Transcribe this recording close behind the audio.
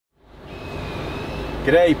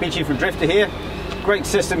G'day, BG from Drifta here. Great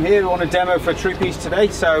system here. We want a demo for Troopies today.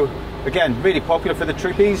 So again, really popular for the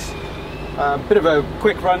Troopies. Bit of a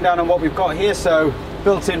quick rundown on what we've got here. So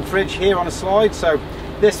built-in fridge here on a slide. So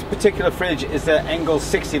this particular fridge is the Engel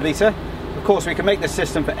 60 litre. Of course, we can make this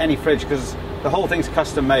system for any fridge because the whole thing's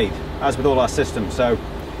custom made, as with all our systems. So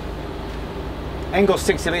Engel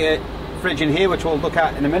 60 litre fridge in here, which we'll look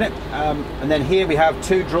at in a minute. And then here we have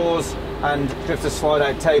 2 drawers and Drifta slide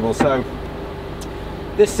out table. So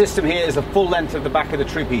this system here is the full length of the back of the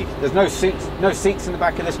Troopy. There's no seats in the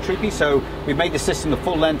back of this Troopy, so we've made the system the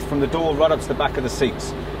full length from the door right up to the back of the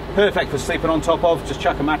seats. Perfect for sleeping on top of, just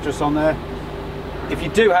chuck a mattress on there. If you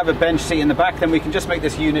do have a bench seat in the back, then we can just make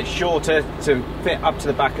this unit shorter to fit up to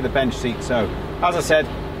the back of the bench seat. So, as I said,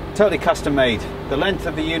 totally custom made. The length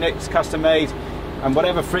of the unit is custom made, and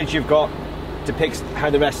whatever fridge you've got depicts how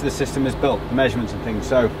the rest of the system is built, the measurements and things.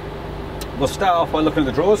 So, we'll start off by looking at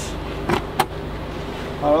the drawers.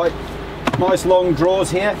 Alright, nice long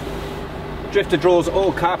drawers here. Drifta drawers,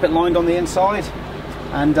 all carpet lined on the inside.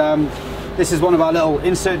 And this is one of our little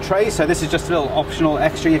insert trays, so this is just a little optional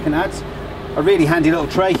extra you can add. A really handy little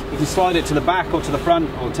tray. You can slide it to the back or to the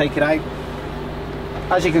front or take it out.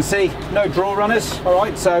 As you can see, no drawer runners.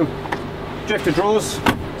 Alright, so Drifta drawers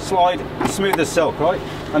slide smooth as silk, right?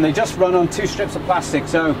 And they just run on 2 strips of plastic.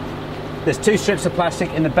 So there's 2 strips of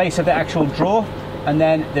plastic in the base of the actual drawer, and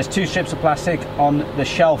then there's 2 strips of plastic on the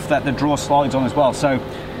shelf that the drawer slides on as well. So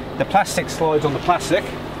the plastic slides on the plastic,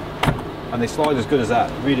 and they slide as good as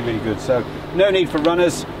that. Really, really good. So no need for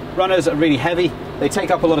runners. Runners are really heavy. They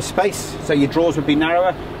take up a lot of space, so your drawers would be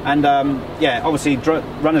narrower. And yeah, obviously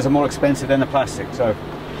runners are more expensive than the plastic. So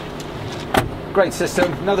great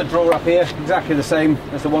system. Another drawer up here, exactly the same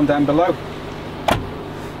as the one down below.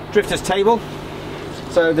 Drifta's table.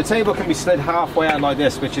 So the table can be slid halfway out like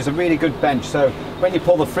this, which is a really good bench. So when you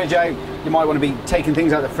pull the fridge out, you might want to be taking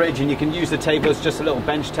things out of the fridge, and you can use the table as just a little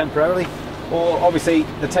bench temporarily. Or obviously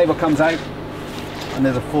the table comes out and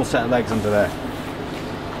there's a full set of legs under there.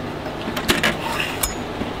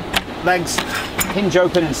 Legs hinge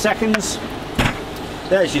open in seconds.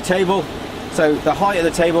 There's your table. So the height of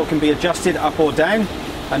the table can be adjusted up or down,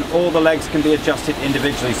 and all the legs can be adjusted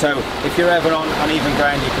individually. So if you're ever on uneven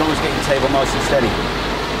ground, you can always get your table nice and steady.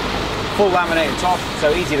 Full laminated top,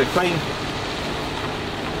 so easy to clean.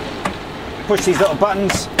 Push these little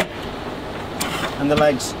buttons and the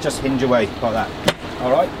legs just hinge away like that.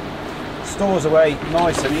 Alright, stores away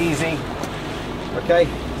nice and easy. Okay,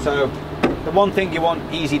 so the one thing you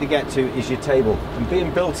want easy to get to is your table, and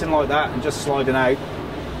being built in like that and just sliding out,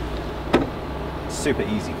 super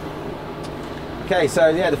easy. Okay, so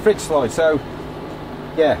yeah, the fridge slide. So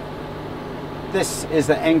yeah, this is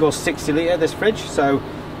the Engel 60 litre, this fridge. So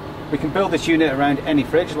we can build this unit around any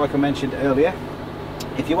fridge, like I mentioned earlier.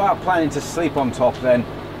 If you are planning to sleep on top, then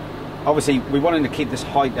obviously we wanting to keep this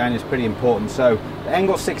height down is pretty important. So the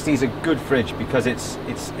Engel 60 is a good fridge because it's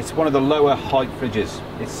one of the lower height fridges.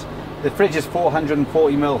 The fridge is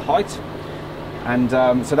 440mm height, and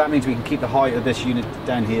so that means we can keep the height of this unit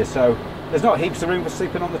down here. So there's not heaps of room for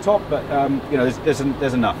sleeping on the top, but you know,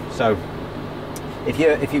 there's enough. So if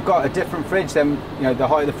you've got a different fridge, then you know the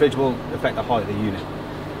height of the fridge will affect the height of the unit.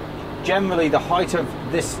 Generally, the height of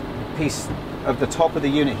this piece of the top of the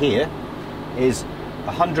unit here is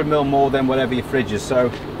 100mm more than whatever your fridge is. So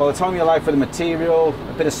by the time you allow for the material,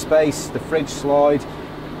 a bit of space, the fridge slide,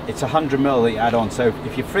 it's 100mm that you add on. So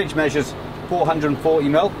if your fridge measures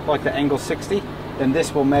 440mm, like the Engel 60, then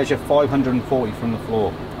this will measure 540 from the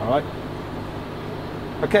floor. All right.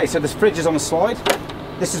 Okay, so this fridge is on a slide.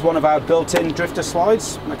 This is one of our built-in Drifta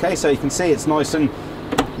slides. Okay, so you can see it's nice and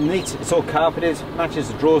neat. It's all carpeted, matches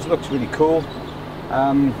the drawers, looks really cool.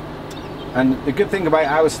 And the good thing about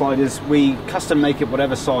our slide is we custom make it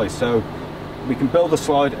whatever size, so we can build the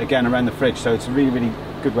slide again around the fridge. So it's a really, really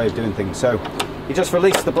good way of doing things. So you just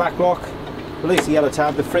release the black lock, release the yellow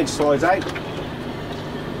tab, the fridge slides out.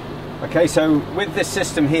 Okay, so with this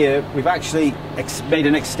system here, we've actually made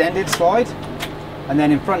an extended slide. And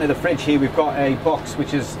then in front of the fridge here, we've got a box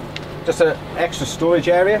which is just an extra storage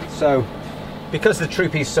area. So because the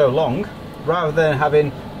Troopy is so long, rather than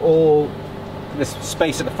having all this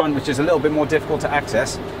space at the front, which is a little bit more difficult to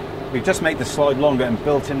access, we've just made the slide longer and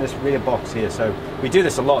built in this rear box here. So we do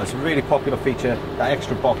this a lot. It's a really popular feature, that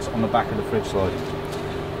extra box on the back of the fridge slide.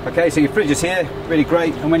 Okay, so your fridge is here, really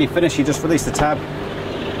great. And when you finish, you just release the tab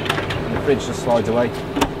and the fridge just slides away.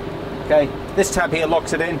 Okay, this tab here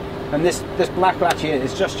locks it in. And this black latch here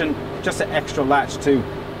is just an extra latch to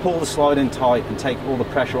pull the slide in tight and take all the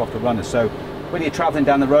pressure off the runner. So when you're traveling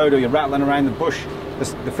down the road or you're rattling around the bush,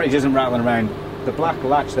 the fridge isn't rattling around. The black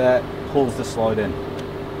latch there pulls the slide in.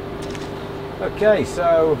 Okay,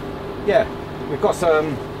 so yeah, we've got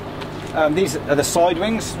some, these are the side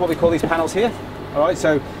wings, what we call these panels here. All right,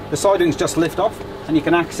 so the side wings just lift off and you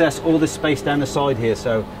can access all this space down the side here.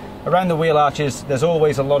 So around the wheel arches, there's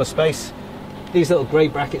always a lot of space. These little grey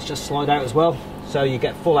brackets just slide out as well, so you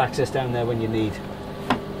get full access down there when you need.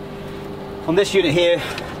 On this unit here,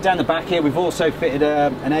 down the back here, we've also fitted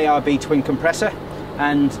an ARB twin compressor,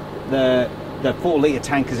 and the 4-litre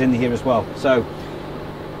tank is in here as well. So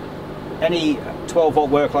any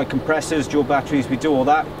 12-volt work like compressors, dual batteries, we do all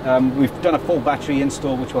that. We've done a full battery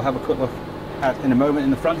install, which we'll have a quick look at in a moment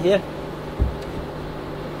in the front here.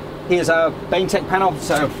 Here's our Baintech panel,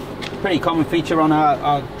 so pretty common feature on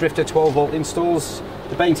our Drifta 12-volt installs.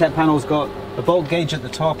 The Baintech panel's got a volt gauge at the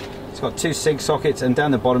top, it's got 2 SIG sockets, and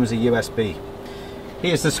down the bottom is a USB.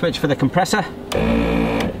 Here's the switch for the compressor.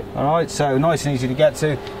 Alright, so nice and easy to get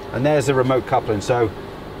to, and there's the remote coupling. So,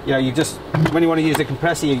 you know, you just, when you want to use the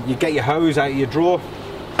compressor, you get your hose out of your drawer,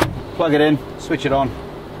 plug it in, switch it on,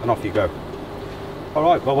 and off you go.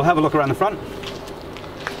 Alright, well, we'll have a look around the front.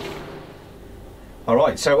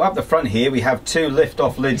 Alright, so up the front here we have 2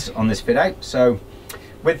 lift-off lids on this fit out. So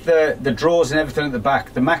with the drawers and everything at the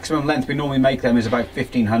back, the maximum length we normally make them is about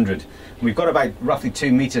 1500. We've got about roughly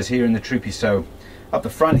 2 meters here in the Troopy. So up the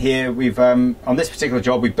front here, we've on this particular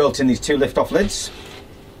job, we've built in these 2 lift-off lids.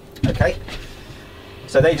 Okay,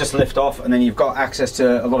 so they just lift off, and then you've got access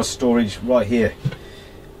to a lot of storage right here.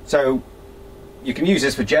 So you can use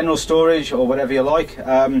this for general storage or whatever you like.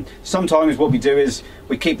 Sometimes what we do is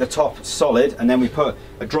we keep the top solid, and then we put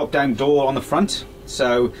a drop-down door on the front.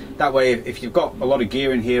 So that way, if you've got a lot of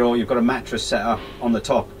gear in here, or you've got a mattress set up on the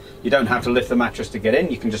top, you don't have to lift the mattress to get in.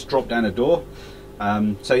 You can just drop down a door.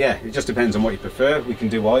 So yeah, it just depends on what you prefer. We can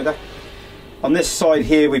do either. On this side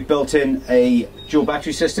here, we've built in a dual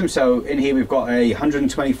battery system. So in here we've got a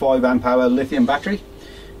 125 amp hour lithium battery.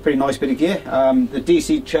 Pretty nice bit of gear. The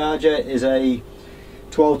DC charger is a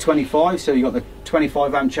 1225, so you've got the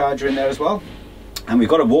 25 amp charger in there as well. And we've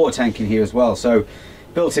got a water tank in here as well. So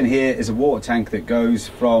built in here is a water tank that goes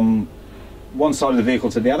from one side of the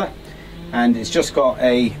vehicle to the other, and it's just got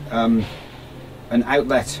a an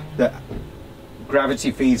outlet that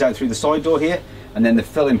gravity feeds out through the side door here, and then the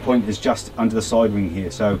fill-in point is just under the side wing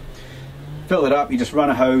here. So fill it up, you just run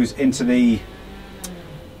a hose into the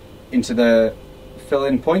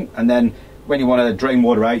fill-in point, and then when you want to drain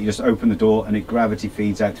water out, you just open the door and it gravity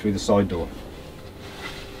feeds out through the side door.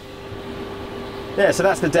 Yeah, so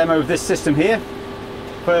that's the demo of this system here.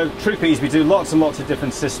 For Troopies, we do lots and lots of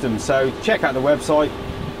different systems, so check out the website.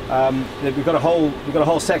 We've got a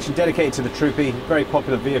whole section dedicated to the Troopy, very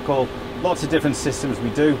popular vehicle. Lots of different systems we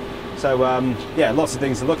do. So yeah, lots of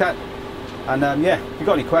things to look at. And yeah, if you've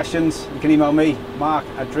got any questions, you can email me,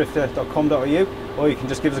 mark@drifta.com.au, or you can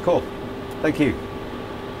just give us a call. Thank you.